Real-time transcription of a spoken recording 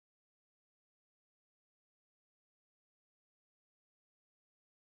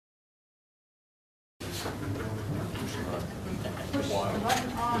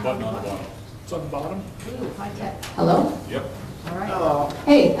button on the bottom. It's on the bottom? Ooh, high tech. Hello? Yep. All right. Hello.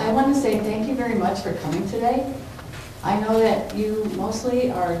 Hey, I want to say thank you very much for coming today. I know that you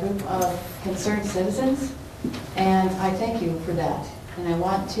mostly are a group of concerned citizens, and I thank you for that. And I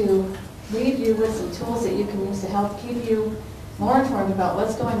want to leave you with some tools that you can use to help keep you more informed about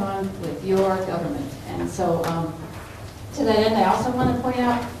what's going on with your government. And so to that end, I also want to point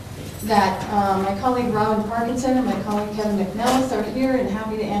out that my colleague Robin Parkinson and my colleague Kevin McNellis are here and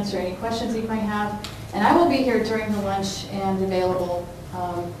happy to answer any questions you might have. And I will be here during the lunch and available.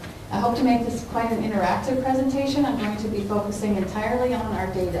 I hope to make this quite an interactive presentation. I'm going to be focusing entirely on our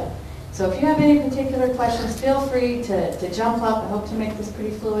data. So if you have any particular questions, feel free to jump up. I hope to make this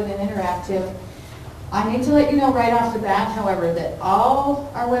pretty fluid and interactive. I need to let you know right off the bat, however, that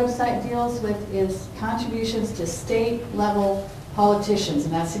all our website deals with is contributions to state-level politicians,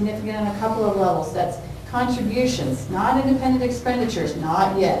 and that's significant on a couple of levels. That's contributions, not independent expenditures,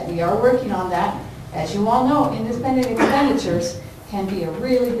 not yet. We are working on that. As you all know, independent expenditures can be a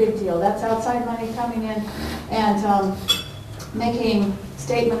really big deal. That's outside money coming in and making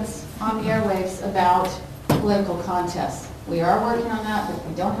statements on the airwaves about political contests. We are working on that, but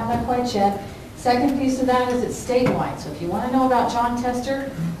we don't have that quite yet. Second piece of that is it's statewide. So if you want to know about John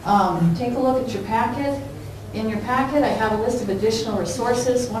Tester, take a look at your packet. In your packet, I have a list of additional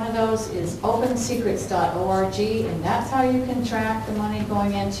resources. One of those is opensecrets.org, and that's how you can track the money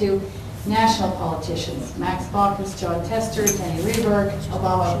going into national politicians. Max Baucus, John Tester, Denny Rehberg,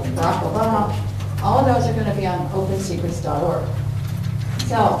 Obama, Barack Obama. All of those are going to be on opensecrets.org.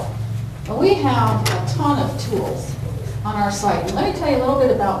 So we have a ton of tools on our site. And let me tell you a little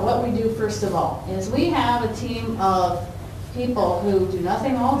bit about what we do first of all. Is we have a team of people who do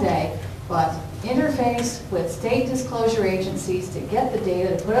nothing all day but interface with state disclosure agencies to get the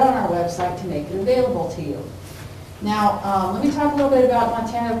data, to put it on our website, to make it available to you. Now, let me talk a little bit about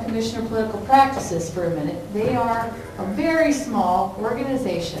Montana Commission of Political Practices for a minute. They are a very small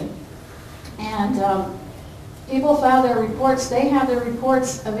organization, and people file their reports. They have their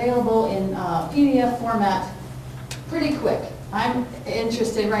reports available in PDF format pretty quick. I'm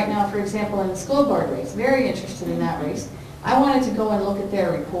interested right now, for example, in the school board race, very interested in that race. I wanted to go and look at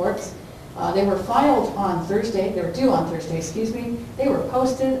their reports. They were filed on Thursday, they were due on Thursday, excuse me. They were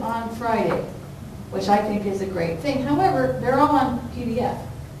posted on Friday, which I think is a great thing. However, they're all on PDF.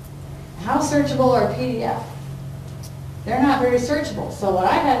 How searchable are PDF? They're not very searchable. So what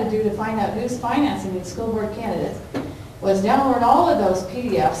I had to do to find out who's financing these school board candidates was download all of those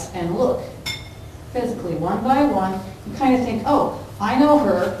PDFs and look physically, one by one. You kind of think, oh, I know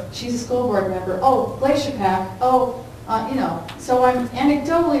her, she's a school board member. Oh, Glacier Pack, oh, you know. So I'm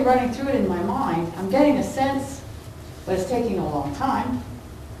anecdotally running through it in my mind. I'm getting a sense, but it's taking a long time.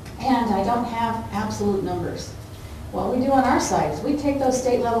 And I don't have absolute numbers. What we do on our site is we take those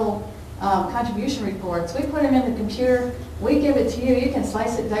state-level contribution reports, we put them in the computer, we give it to you. You can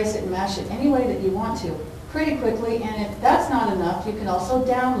slice it, dice it, and mash it any way that you want to pretty quickly. And if that's not enough, you can also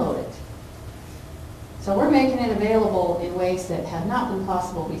download it. So we're making it available in ways that have not been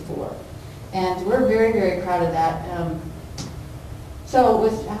possible before. And we're very, very proud of that. So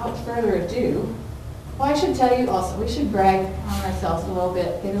without further ado, well, I should tell you also, we should brag on ourselves a little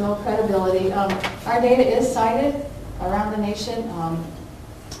bit, get a little credibility. Our data is cited around the nation.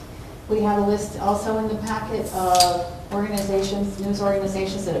 We have a list also in the packet of organizations, news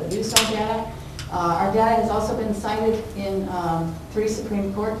organizations that have used our data. Our data has also been cited in 3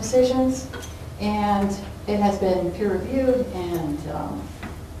 Supreme Court decisions, and it has been peer-reviewed, and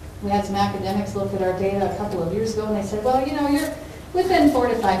we had some academics look at our data a couple of years ago, and they said, well, you know, you're within 4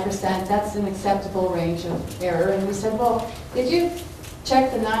 to 5%, that's an acceptable range of error. And we said, well, did you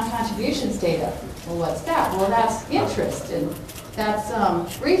check the non-contributions data? Well, what's that? Well, that's interest, and that's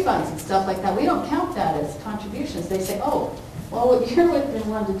refunds and stuff like that. We don't count that as contributions. They say, oh, well, you're within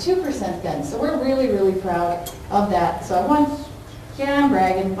 1 to 2% then. So we're really, really proud of that. So I'm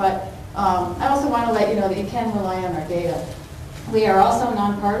bragging, but I also want to let you know that you can rely on our data. We are also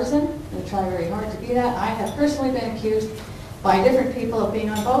nonpartisan. We try very hard to be that. I have personally been accused by different people of being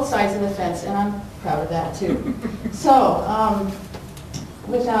on both sides of the fence, and I'm proud of that too. So,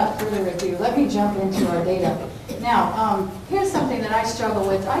 without further ado, let me jump into our data. Now, here's something that I struggle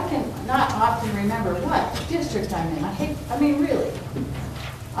with. I can not often remember what district I'm in. I mean, really.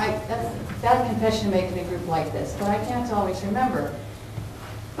 That's a bad confession to make in a group like this, but I can't always remember.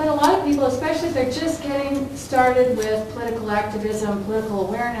 But a lot of people, especially if they're just getting started with political activism, political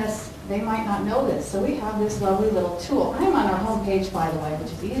awareness, they might not know this. So we have this lovely little tool. I'm on our homepage, by the way,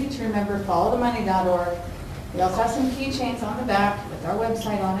 which is easy to remember, followthemoney.org. We also have some keychains on the back with our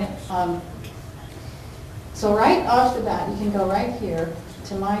website on it. So right off the bat, you can go right here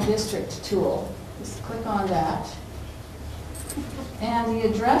to My District tool. Just click on that. And the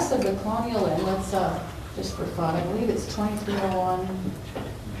address of the Colonial Inn, let's, just for fun, I believe it's 2301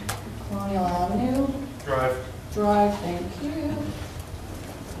 Colonial Avenue. Drive, thank you.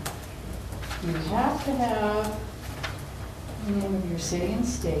 You have to have the name of your city and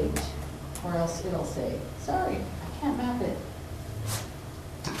state, or else it'll say, sorry, I can't map it.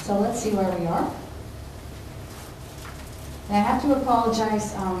 So let's see where we are. And I have to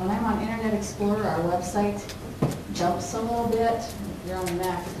apologize, when I'm on Internet Explorer, our website jumps a little bit. If you're on the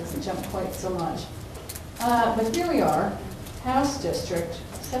Mac, it doesn't jump quite so much. But here we are, House District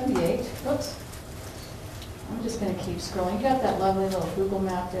 78. Oops. I'm just going to keep scrolling. You got that lovely little Google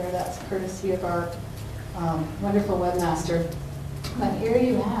map there. That's courtesy of our wonderful webmaster. But here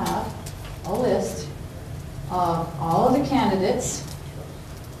you have a list of all of the candidates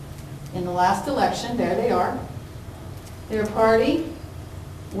in the last election. There they are. Their party,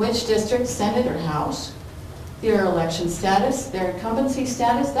 which district, Senate or House, their election status, their incumbency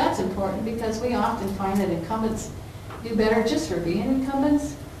status. That's important because we often find that incumbents do better just for being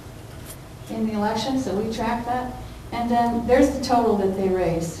incumbents in the election, so we track that. And then there's the total that they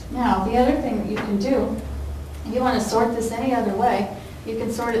raised. Now, the other thing that you can do, if you want to sort this any other way, you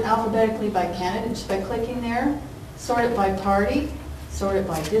can sort it alphabetically by candidate just by clicking there, sort it by party, sort it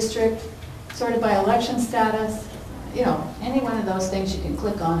by district, sort it by election status. You know, any one of those things you can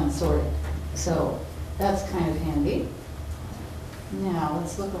click on and sort it. So that's kind of handy. Now,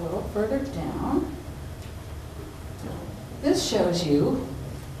 let's look a little further down. This shows you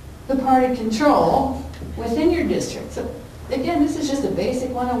the party control within your district. So again, this is just a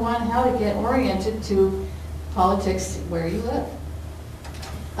basic 101, how to get oriented to politics where you live.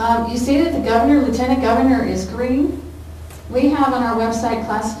 You see that the governor, lieutenant governor is green. We have on our website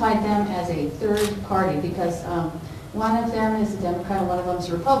classified them as a third party because one of them is a Democrat and one of them is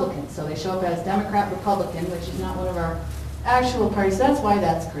a Republican. So they show up as Democrat, Republican, which is not one of our actual parties. That's why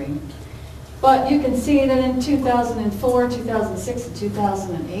that's green. But you can see that in 2004, 2006, and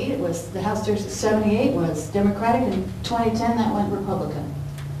 2008, it was the House District 78 was Democratic, and 2010 that went Republican.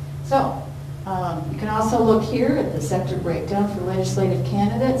 So you can also look here at the sector breakdown for legislative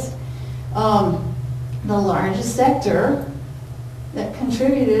candidates. The largest sector that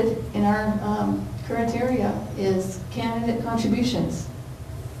contributed in our current area is candidate contributions.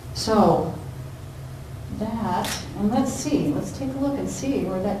 So that, and let's see, let's take a look and see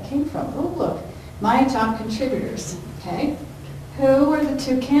where that came from. Oh, look, my top contributors, okay? Who were the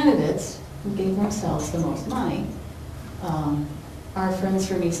two candidates who gave themselves the most money? Our friends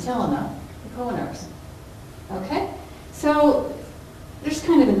from East Helena, the Coheners. Okay? So there's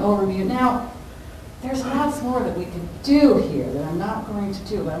kind of an overview. Now, there's lots more that we could do here that I'm not going to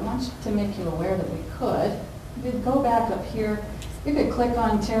do, but I want to make you aware that we could. You could go back up here. You could click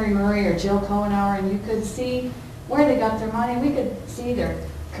on Terry Murray or Jill Cohenauer and you could see where they got their money. We could see their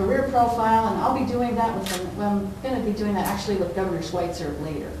career profile, and I'll be doing that with them. Well, I'm going to be doing that actually with Governor Schweitzer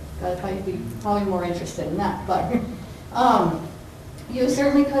later. I'd be probably more interested in that. But you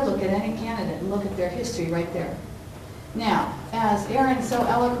certainly could look at any candidate and look at their history right there. Now, as Aaron so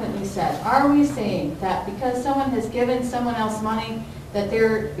eloquently said, are we saying that because someone has given someone else money that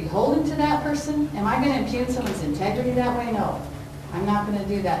they're beholden to that person? Am I going to impugn someone's integrity that way? No, I'm not going to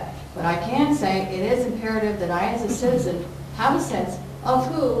do that. But I can say it is imperative that I as a citizen have a sense of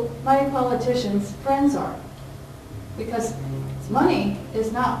who my politicians' friends are. Because money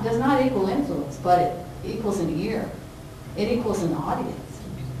does not equal influence, but it equals an ear. It equals an audience.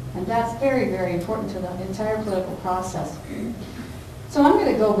 And that's very, very important to the entire political process. So I'm going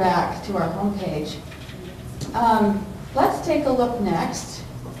to go back to our homepage. Let's take a look next.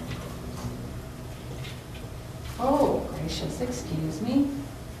 Oh, gracious, excuse me.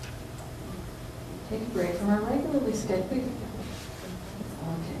 Take a break from our regularly scheduled. Okay,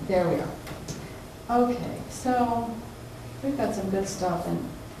 there we are. Okay, so we've got some good stuff, and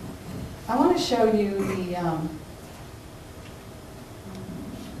I want to show you the.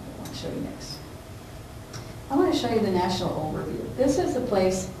 Show you next. I want to show you the national overview. This is a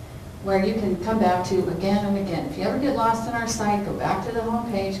place where you can come back to again and again. If you ever get lost on our site, go back to the home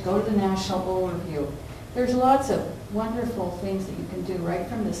page, go to the national overview. There's lots of wonderful things that you can do right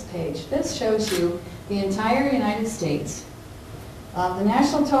from this page. This shows you the entire United States. The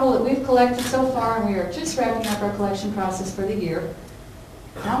national total that we've collected so far, and we are just wrapping up our collection process for the year.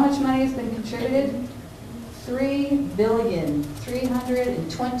 How much money has been contributed?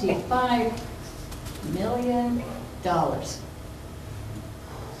 $3,325 million.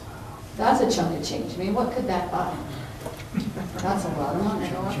 That's a chunk of change. I mean, what could that buy? That's a lot of money.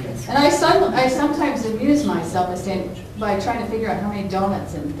 And I sometimes amuse myself by saying, by trying to figure out how many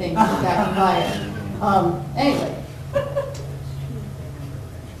donuts and things that you buy. Anyway.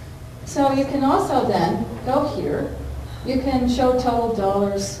 So you can also then go here. You can show total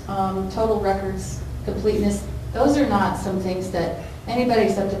dollars, total records, completeness. Those are not some things that anybody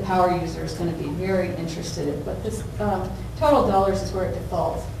except a power user is going to be very interested in. But this total dollars is where it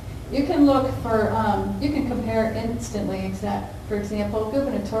defaults. You can look for, you can compare instantly, for example,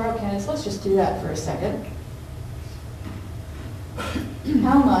 gubernatorial candidates. Let's just do that for a second.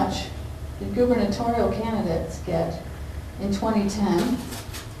 How much did gubernatorial candidates get in 2010?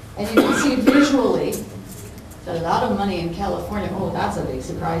 And you can see visually, a lot of money in California. Oh, that's a big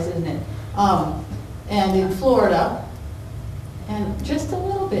surprise, isn't it? And in Florida, and just a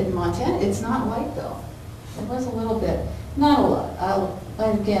little bit in Montana. It's not white though. It was a little bit, not a lot. I'll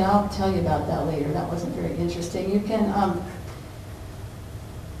tell you about that later. That wasn't very interesting. You can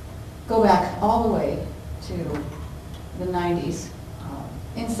go back all the way to the 90s.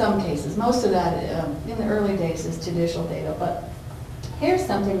 In some cases, most of that in the early days is judicial data, but here's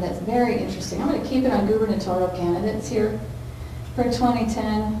something that's very interesting. I'm going to keep it on gubernatorial candidates here for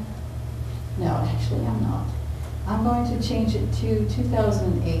 2010. No, actually I'm not. I'm going to change it to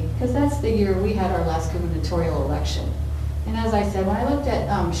 2008 because that's the year we had our last gubernatorial election. And as I said, when I looked at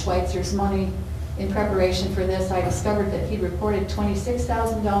Schweitzer's money in preparation for this, I discovered that he reported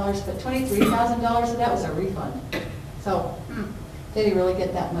 $26,000, but $23,000 of that was a refund. So, did he really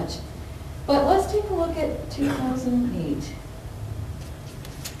get that much? But let's take a look at 2008.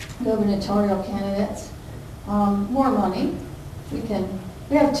 Gubernatorial candidates. More money. We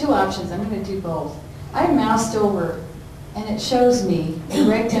have two options. I'm going to do both. I moused over and it shows me the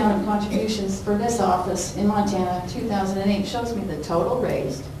breakdown of contributions for this office in Montana 2008. It shows me the total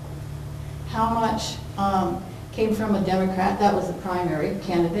raised, how much came from a Democrat, that was the primary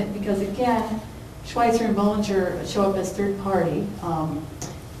candidate, because again, Schweitzer and Bollinger show up as third party.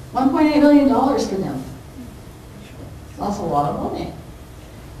 $1.8 million for them. That's a lot of money.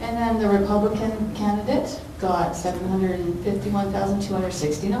 And then the Republican candidate got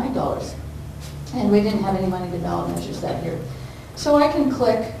 $751,269. And we didn't have any money to ballot measures that year. So I can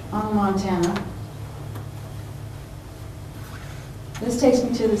click on Montana. This takes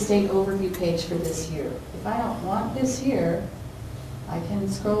me to the state overview page for this year. If I don't want this year, I can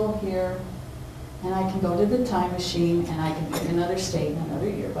scroll here and I can go to the time machine and I can pick another state and another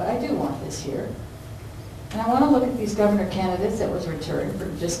year. But I do want this year. And I want to look at these governor candidates that was returned for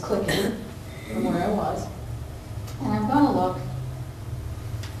just clicking from where I was. And I'm going to look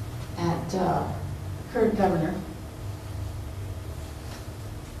at current governor.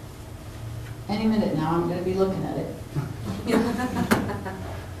 Any minute now, I'm going to be looking at it.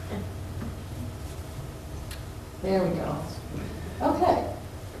 There we go. Okay.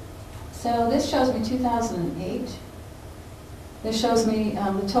 So this shows me 2008. This shows me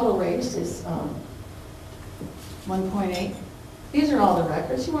the total raised is 1.8. These are all the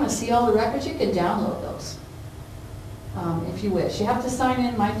records. You want to see all the records? You can download those if you wish. You have to sign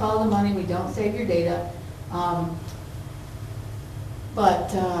in, might follow the money. We don't save your data. But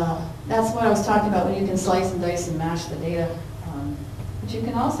that's what I was talking about when you can slice and dice and mash the data. But you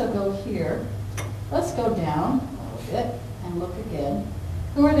can also go here. Let's go down a little bit and look again.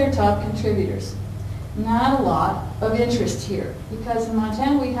 Who are their top contributors? Not a lot of interest here because in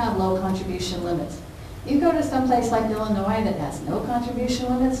Montana we have low contribution limits. You go to some place like Illinois that has no contribution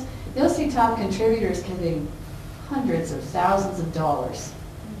limits, you'll see top contributors giving hundreds of thousands of dollars.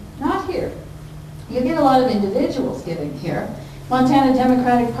 Not here. You get a lot of individuals giving here. Montana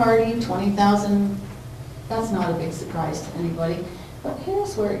Democratic Party, 20,000. That's not a big surprise to anybody. But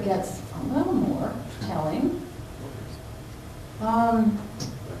here's where it gets a little more telling.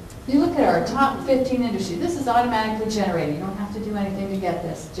 You look at our top 15 industries. This is automatically generated. You don't have to do anything to get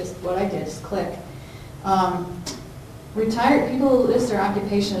this. Just what I did, just click. Retired people who list their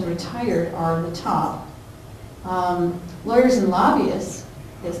occupation as retired are the top. Lawyers and lobbyists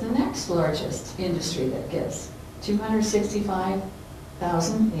is the next largest industry that gives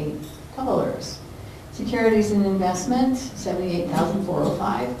 $265,008. Securities and investment,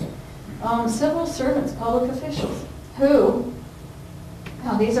 $78,405. Civil servants, public officials, who,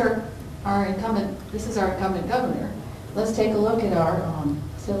 now these are our incumbent, this is our incumbent governor. Let's take a look at our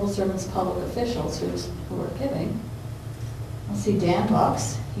civil servants, public officials who are giving. Let's see, Dan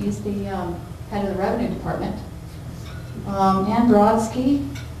Bucks, he's the head of the revenue department. Ann Brodsky,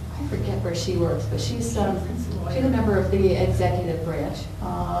 I forget where she works, but she's a member of the executive branch.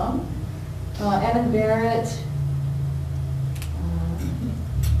 Evan Barrett,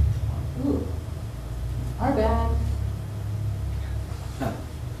 our bad.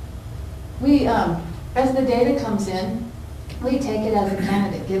 We, as the data comes in, we take it as the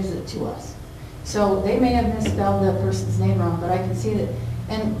candidate gives it to us. So they may have misspelled the person's name wrong, but I can see that.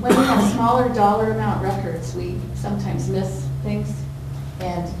 And when we have smaller dollar amount records, we sometimes miss things.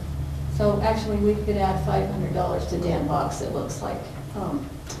 And so actually we could add $500 to Dan Box, it looks like.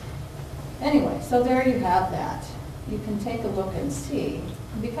 Anyway, so there you have that. You can take a look and see.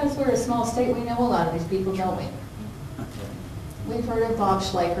 Because we're a small state, we know a lot of these people, don't we? We've heard of Bob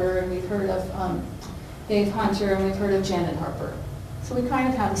Schleicher, and we've heard of Dave Hunter, and we've heard of Janet Harper. So we kind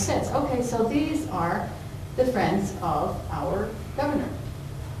of have a sense. Okay, so these are the friends of our governor.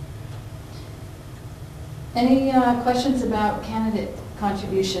 Any questions about candidate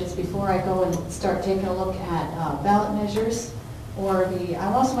contributions before I go and start taking a look at ballot measures? Or I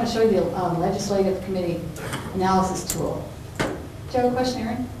also want to show you the legislative committee analysis tool. Do you have a question,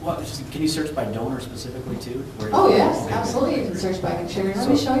 Aaron? Well, can you search by donor specifically too? Oh yes, absolutely. You can search by contributor. Let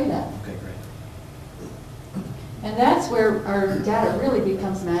me show you that. Okay, great. And that's where our data really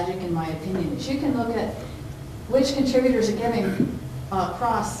becomes magic, in my opinion. Is you can look at which contributors are giving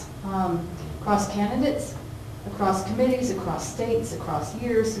across candidates, across committees, across states, across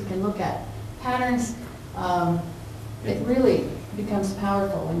years. You can look at patterns. It really becomes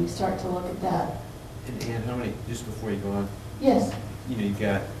powerful when you start to look at that. And how many, just before you go on, Yes. you know, you've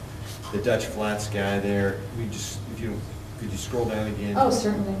got the Dutch Flats guy there. Could you scroll down again? Oh,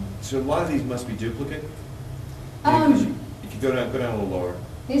 certainly. So a lot of these must be duplicate? Yeah, 'cause if you go down a little lower.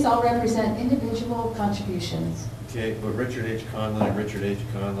 These all represent individual contributions. Okay, but Richard H. Conlon and Richard H.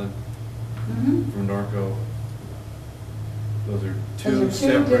 Conlon Mhm. from Norco, those are Those two are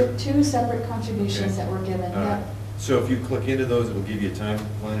separate. two separate contributions Okay. that were given. All Yeah. right. So if you click into those, it'll give you a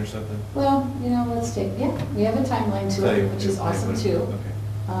timeline or something? Well, you know, let's take, yeah, we have a timeline to Tell you- it, which is tell you awesome what it- too.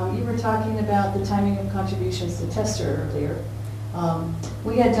 Okay. You were talking about the timing of contributions to Tester earlier.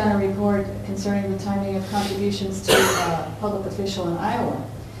 We had done a report concerning the timing of contributions to a public official in Iowa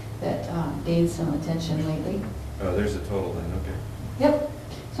that gained some attention lately. Oh, there's the total then, okay. Yep,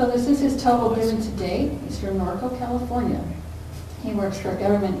 so this is his total given to date. He's from Norco, California. He works for a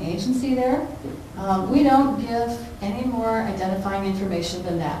government agency there. We don't give any more identifying information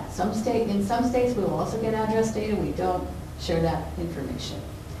than that. In some states, we will also get address data. We don't share that information.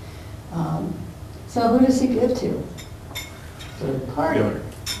 So who does he give to? Third party. Governor.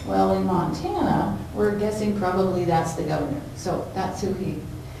 Well, in Montana, we're guessing probably that's the governor. So that's who he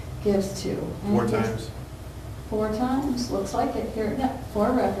gives to. And Four he gives- times 4 times, looks like it here. Yeah,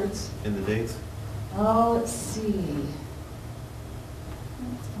 4 records. in the dates? Oh, let's see.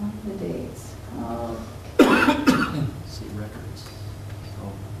 Let's find the dates. Oh, See records.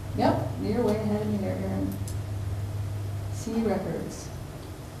 Oh, yep, you're way ahead of me there, Aaron. See records.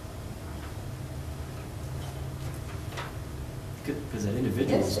 because that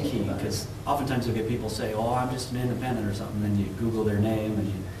individual is Yes, key, think about it. because oftentimes you'll get people say, oh, I'm just an independent or something, then you Google their name and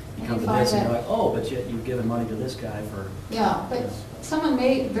you And come you to find this and you're that- like, oh, but yet you've given money to this guy for. Yeah, but someone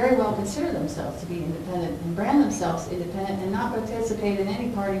may very well consider themselves to be independent and brand themselves independent and not participate in any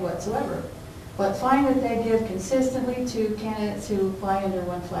party whatsoever, but find that they give consistently to candidates who fly under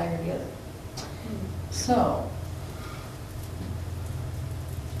one flag or the other. So,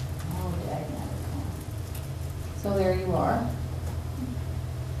 oh, so there you are.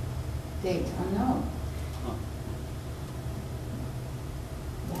 Date unknown. Huh.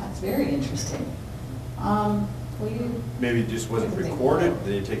 That's very interesting. Will you? Maybe it just wasn't Everything. recorded,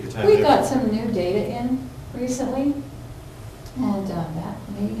 they take the time. We to- got some new data in recently, and that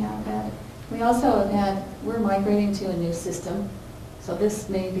may have that. We also have had, we're migrating to a new system, so this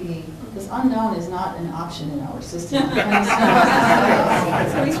may be, this unknown is not an option in our system. So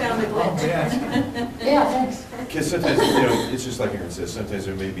we found a glitch. Yeah, thanks. Because sometimes, you know, it's just like Aaron says, sometimes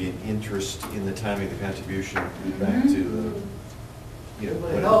there may be an interest in the timing of the contribution back to the, you know. It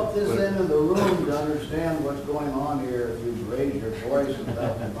would what- help this what- end of the room to understand what's going on here if you raise your voice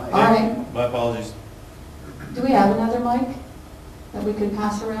without the mic. All right. My apologies. Do we have another mic that we could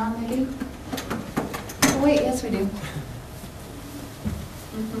pass around maybe? Oh, wait, yes, we do.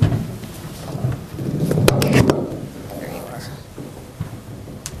 Okay. There you are.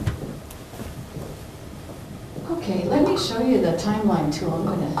 Okay, let me show you the timeline tool.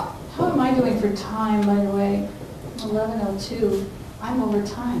 How am I doing for time, by the way? 11:02. I'm over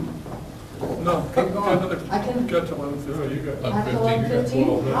time. No, Keep going. I can- Get to 11:50, you got. I'm at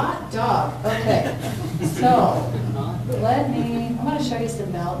 11:15? Hot dog, okay. So, I'm gonna show you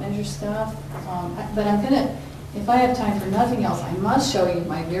some ballot measure stuff, but I'm gonna, if I have time for nothing else, I must show you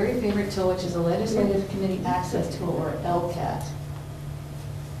my very favorite tool, which is a Legislative Committee Access Tool, or LCAT,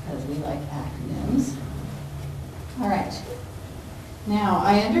 because we like acronyms. All right. Now,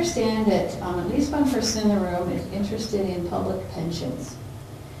 I understand that at least one person in the room is interested in public pensions.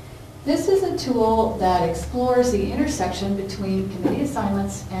 This is a tool that explores the intersection between committee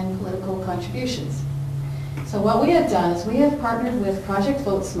assignments and political contributions. So what we have done is we have partnered with Project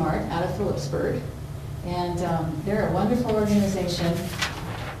Vote Smart out of Phillipsburg, and they're a wonderful organization,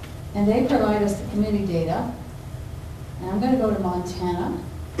 and they provide us the committee data. And I'm going to go to Montana.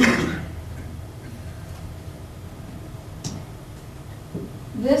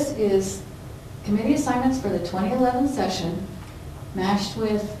 This is committee assignments for the 2011 session matched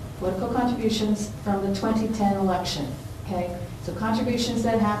with political contributions from the 2010 election, okay? So contributions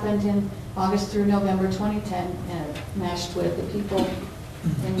that happened in August through November 2010 matched with the people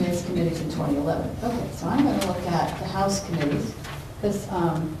in these committees in 2011. Okay, so I'm going to look at the House committees because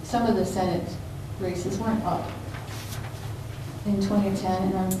some of the Senate races weren't up in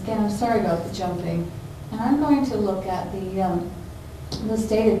 2010, and again, I'm sorry about the jumping. And I'm going to look at the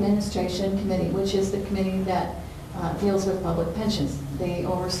State Administration Committee, which is the committee that deals with public pensions. They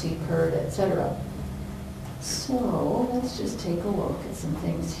oversee PERD, etc. So let's just take a look at some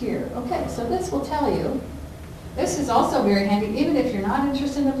things here. Okay, so this will tell you. This is also very handy, even if you're not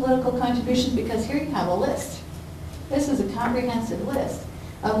interested in the political contributions, because here you have a list. This is a comprehensive list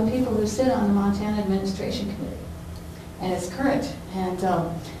of the people who sit on the Montana Administration Committee. And it's current. And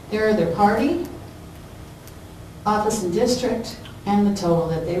there are their party, office and district, and the total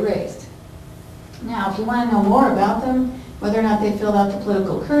that they raised. Now, if you want to know more about them, whether or not they filled out the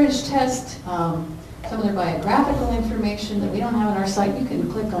political courage test, some of their biographical information that we don't have on our site, you can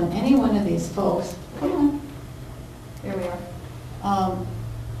click on any one of these folks. Come on. There we are.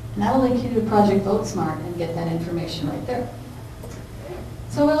 And that'll link you to Project Vote Smart and get that information right there.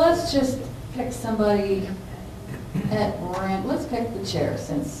 So let's just pick somebody at random. Let's pick the chair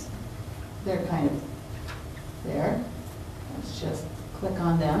since they're kind of there. Let's just click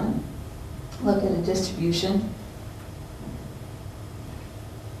on them and look at a distribution.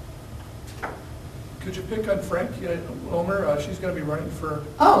 Could you pick on Frank Wilmer? She's going to be running for.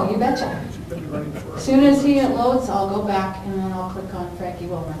 Oh, you betcha. She's going to be running for. As soon as he loads, I'll go back and then I'll click on Frankie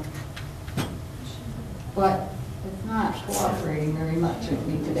Wilmer. But it's not cooperating very much with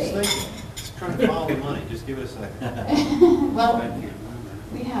me today. Just trying to follow the money, just give it a second. Well,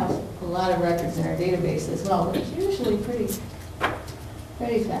 we have a lot of records in our database as well, but it's usually pretty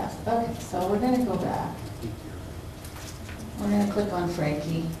fast. Okay, so we're going to go back. We're going to click on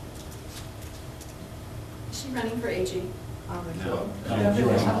Frankie. Is she running for AG? No. How do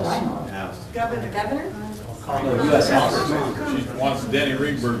I know? House. Governor? No, U.S. House. She wants Danny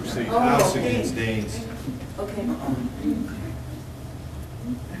Ringberg's seat. Oh, House okay. against Danes. Okay.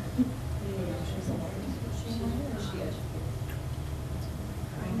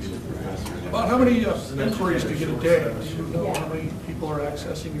 About how many inquiries do you get a day? Do you know how many people are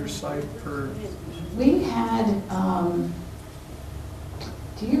accessing your site per? We had,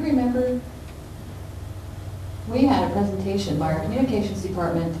 do you remember? We had a presentation by our communications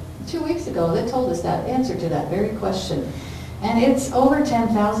department 2 weeks ago that told us that answer to that very question. And it's over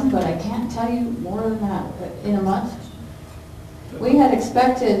 10,000, but I can't tell you more than that in a month. We had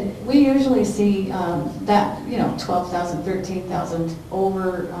expected, we usually see that, 12,000, 13,000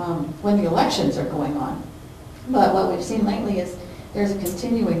 over when the elections are going on. But what we've seen lately is there's a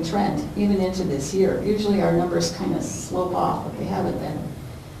continuing trend, even into this year. Usually our numbers kind of slope off, but they haven't been.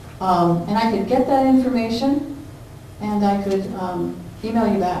 And I could get that information, and I could email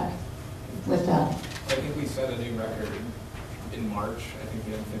you back with that. I think we set a new record in March. I think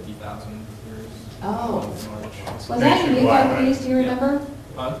we had 50,000 viewers. Oh. In March. Was that unique IPs, do you remember?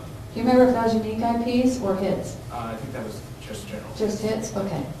 Huh? Do you remember if that was unique IPs or hits? I think that was just general. Just hits?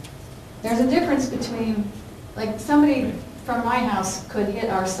 Okay. There's a difference between, like somebody from my house could hit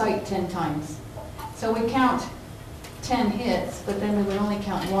our site 10 times. So we count 10 hits, but then we would only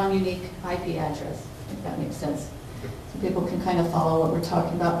count one unique IP address, if that makes sense. So people can kind of follow what we're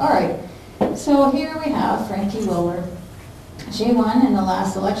talking about. All right, so here we have Frankie Wilmer. She won in the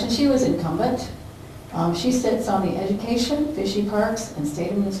last election. She was incumbent. She sits on the Education, Fishy Parks, and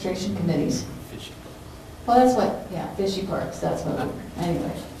State Administration Committees. Well, that's what, yeah, Fishy Parks, that's what,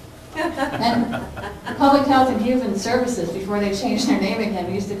 anyway. And Public Health and Human Services, before they changed their name again,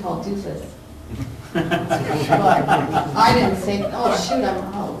 we used to call DOOFUS. But I didn't say, oh shoot,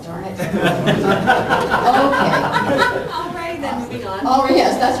 oh darn it. Okay. All right, then moving on. Oh,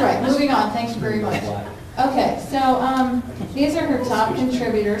 yes, that's right, moving on, thank you very much. Okay, so these are her top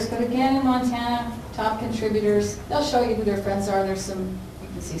contributors, but again in Montana, top contributors, they'll show you who their friends are. There's some, you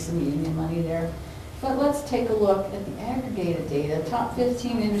can see some union money there. But let's take a look at the aggregated data. Top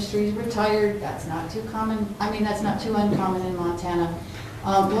 15 industries, retired, that's not too common, that's not too uncommon in Montana.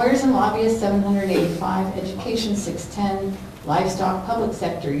 Lawyers and lobbyists, 785, education, 610, livestock, public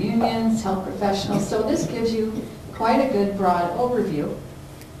sector, unions, health professionals. So this gives you quite a good broad overview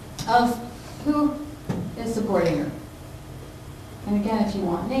of who is supporting her. And again, if you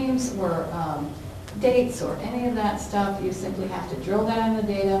want names or dates or any of that stuff, you simply have to drill that in the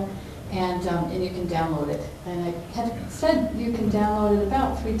data and you can download it. And I had said you can download it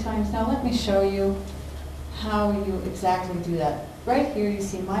about 3 times. Now let me show you how you exactly do that. Right here you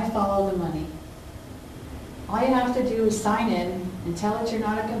see My Follow the Money. All you have to do is sign in and tell it you're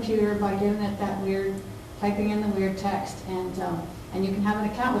not a computer by giving it that weird, typing in the weird text, and you can have an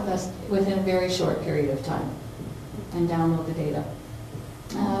account with us within a very short period of time and download the data.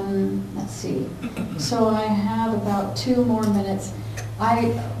 Let's see. So I have about 2 more minutes.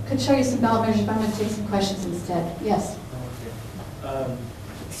 I could show you some ballot measures, but I'm going to take some questions instead. Yes?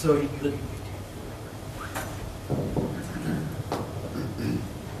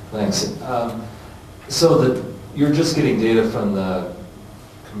 Thanks. So you're just getting data from the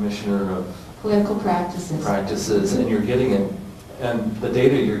Commissioner of Political practices. Practices, and you're getting it, and the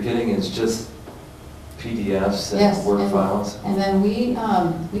data you're getting is just PDFs and Yes, Word files? And then we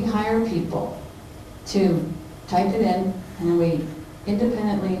hire people to type it in, and then we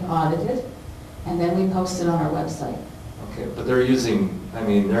independently audit it, and then we post it on our website. Okay, but they're using,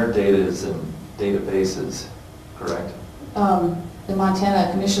 their data is in databases, correct? The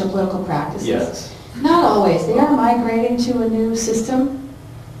Montana Commission of Political Practices. Yes. Not always. They are migrating to a new system,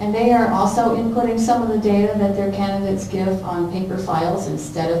 and they are also inputting some of the data that their candidates give on paper files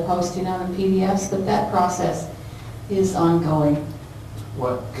instead of posting on PDFs, but that process is ongoing.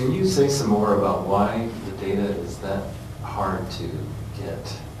 Can you say some more about why the data is that hard to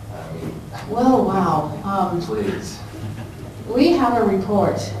get? Well, wow. Please. We have a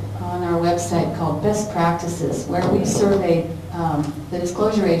report on our website called Best Practices, where we surveyed the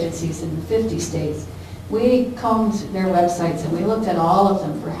disclosure agencies in 50 states. We combed their websites and we looked at all of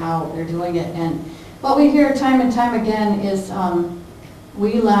them for how they're doing it. And what we hear time and time again is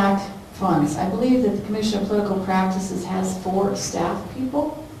we lack funds. I believe that the Commission of Political Practices has 4 staff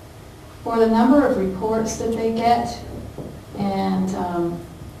people for the number of reports that they get and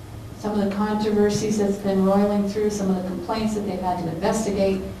some of the controversies that's been roiling through, some of the complaints that they've had to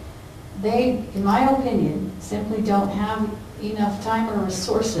investigate. They, in my opinion, simply don't have enough time or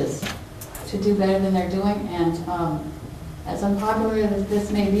resources to do better than they're doing. And as unpopular as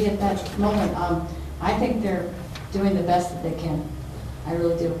this may be at that moment, I think they're doing the best that they can. I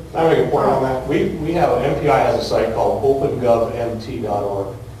really do. I make a point on that. We have, MPI has a site called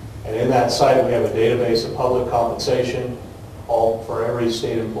opengovmt.org. And in that site, we have a database of public compensation, all for every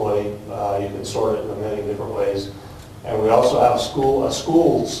state employee. You can sort it in many different ways. And we also have a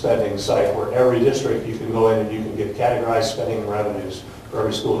school spending site where every district you can go in and you can get categorized spending and revenues for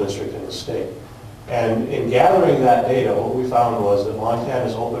every school district in the state. And in gathering that data, what we found was that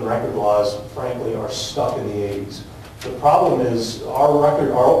Montana's open record laws, frankly, are stuck in the 80s. The problem is our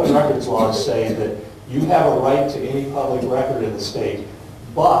open records laws say that you have a right to any public record in the state,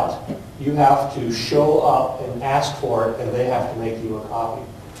 but you have to show up and ask for it, and they have to make you a copy.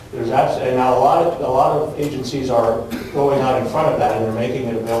 And now a lot of agencies are going out in front of that, and they're making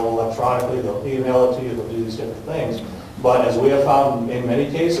it available electronically. They'll email it to you. They'll do these different things. But as we have found in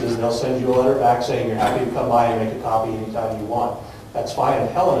many cases, they'll send you a letter back saying you're happy to come by and make a copy anytime you want. That's fine.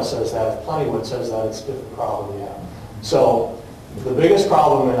 If Helena says that, if Plentywood says that, it's a different problem we have. So the biggest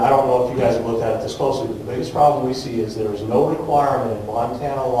problem, and I don't know if you guys have looked at it this closely, but the biggest problem we see is there is no requirement in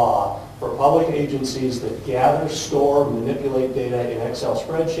Montana law for public agencies that gather, store, manipulate data in Excel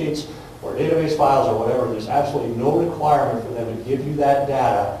spreadsheets or database files or whatever. There's absolutely no requirement for them to give you that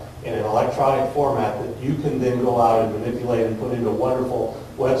data in an electronic format that you can then go out and manipulate and put into wonderful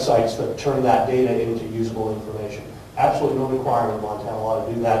websites that turn that data into usable information. Absolutely no requirement in Montana law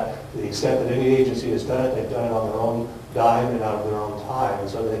to do that. To the extent that any agency has done it, they've done it on their own dime and out of their own time. And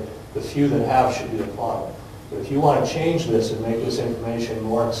so the few that have should be applauded. But if you want to change this and make this information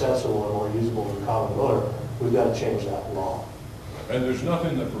more accessible and more usable to the common voter, we've got to change that law. And there's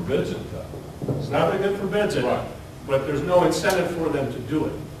nothing that forbids it, though. There's nothing that forbids it, Right. but there's no incentive for them to do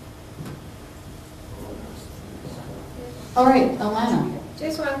it. All right, Alana.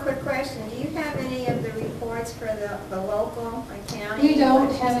 Just one quick question. Do you have any of the reports for the local, like county? We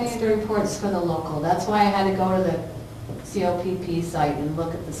don't have any of the reports for the local. That's why I had to go to the COPP site and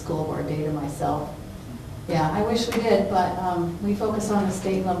look at the school board data myself. Yeah, I wish we did, but we focus on the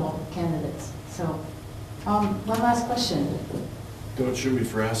state level candidates. So, one last question. Don't shoot me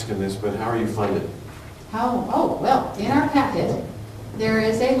for asking this, but how are you funded? Oh, well, in our packet, there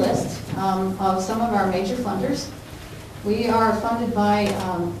is a list of some of our major funders. We are funded by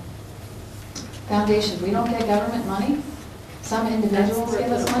foundations. We don't get government money. Some individuals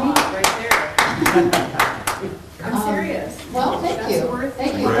give us money. Right there. I'm serious. Well, thank That's you. worth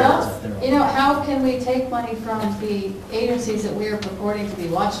Thank you. Right. Well, you know, how can we take money from the agencies that we are purporting to be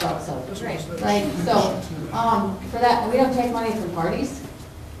watchdogs of? Right. Right, so, for that, we don't take money from parties.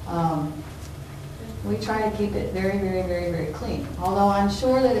 We try to keep it very, very, very, very clean. Although I'm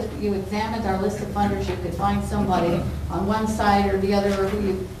sure that if you examined our list of funders, you could find somebody on one side or the other or who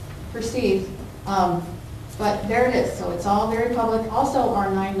you perceive. But there it is, so it's all very public. Also,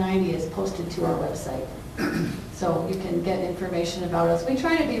 our 990 is posted to our website. So you can get information about us. We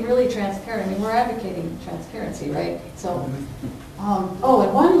try to be really transparent. I mean, we're advocating transparency, right? So, oh,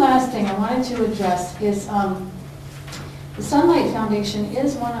 and one last thing I wanted to address is the Sunlight Foundation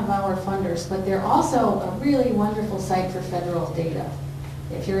is one of our funders, but they're also a really wonderful site for federal data.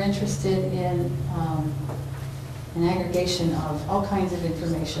 If you're interested in an aggregation of all kinds of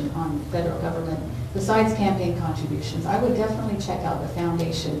information on the federal government, besides campaign contributions, I would definitely check out the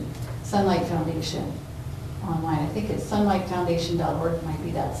foundation, Sunlight Foundation, online. I think it's sunlightfoundation.org, it might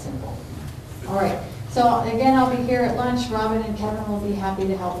be that simple. All right, so again, I'll be here at lunch. Robin and Kevin will be happy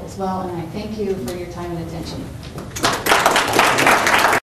to help as well, and I thank you for your time and attention.